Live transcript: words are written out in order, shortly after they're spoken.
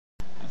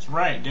That's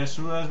right, guess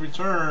who has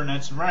returned?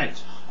 That's right,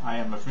 I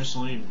am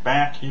officially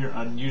back here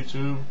on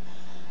YouTube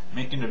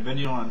making a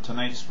video on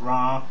tonight's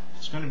Raw.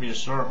 It's going to be a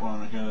short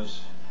one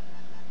because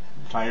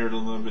I'm tired a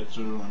little bit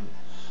too and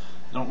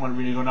don't want to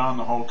really go down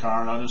the whole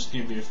card. I'll just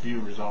give you a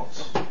few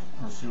results, or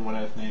a few what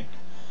I think.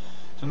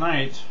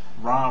 Tonight,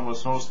 Raw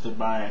was hosted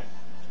by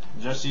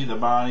Jesse the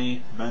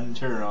Body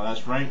Ventura.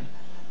 That's right,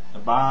 the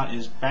Body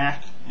is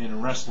back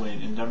in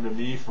wrestling in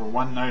WWE for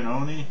one night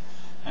only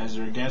as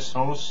their guest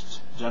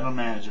host, general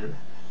manager.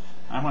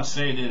 I must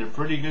say, he did a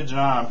pretty good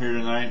job here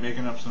tonight,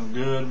 making up some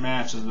good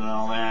matches and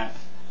all that.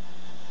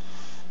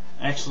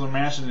 Excellent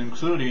matches,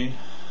 including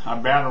a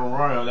battle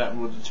royal that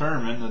will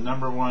determine the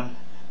 #1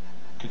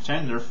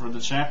 contender for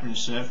the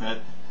championship at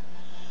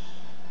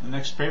the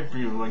next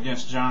pay-per-view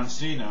against John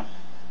Cena.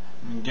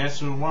 And guess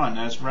who won?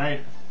 That's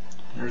right,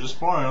 here's a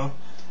spoil.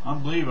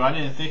 Unbelievable, I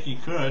didn't think he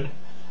could.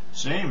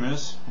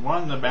 Sheamus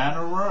won the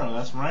battle royal.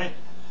 That's right,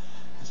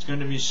 it's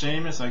going to be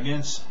Sheamus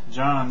against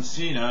John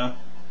Cena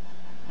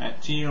at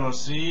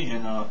TOC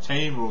in a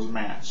tables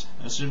match.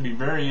 That should be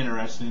very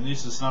interesting. At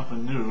least it's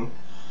something new.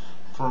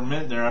 For a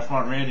minute there, I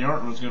thought Randy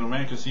Orton was going to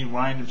win because he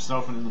whined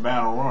himself into the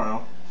battle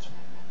royal.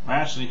 Well,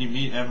 actually, he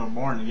beat Evan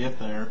Bourne to get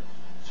there.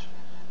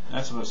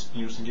 That's an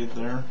excuse to get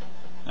there.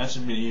 That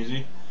should be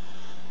easy.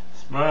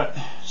 But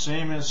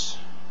Sheamus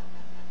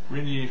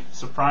really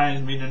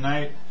surprised me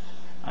tonight.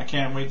 I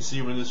can't wait to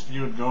see where this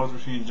feud goes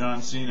between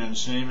John Cena and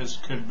Sheamus.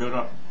 Could build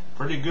up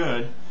pretty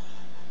good.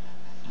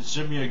 It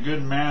should be a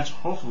good match,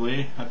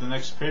 hopefully, at the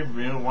next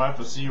pay-per-view. We'll have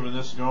to see where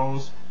this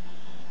goes.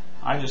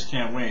 I just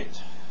can't wait.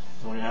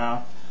 So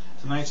yeah,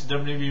 tonight's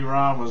WWE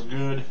Raw was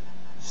good.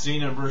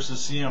 Cena versus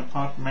CM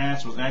Punk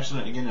match was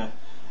actually, again, a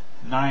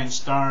 9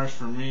 stars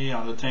for me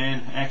out of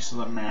 10.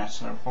 Excellent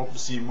match. I hope to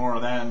see more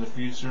of that in the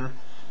future.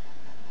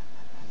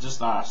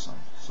 Just awesome.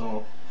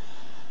 So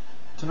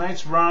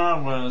tonight's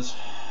Raw was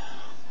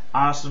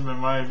awesome in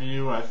my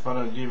view. I thought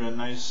I'd give it a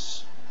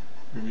nice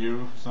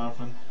review or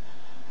something.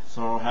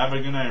 So have a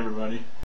good night, everybody.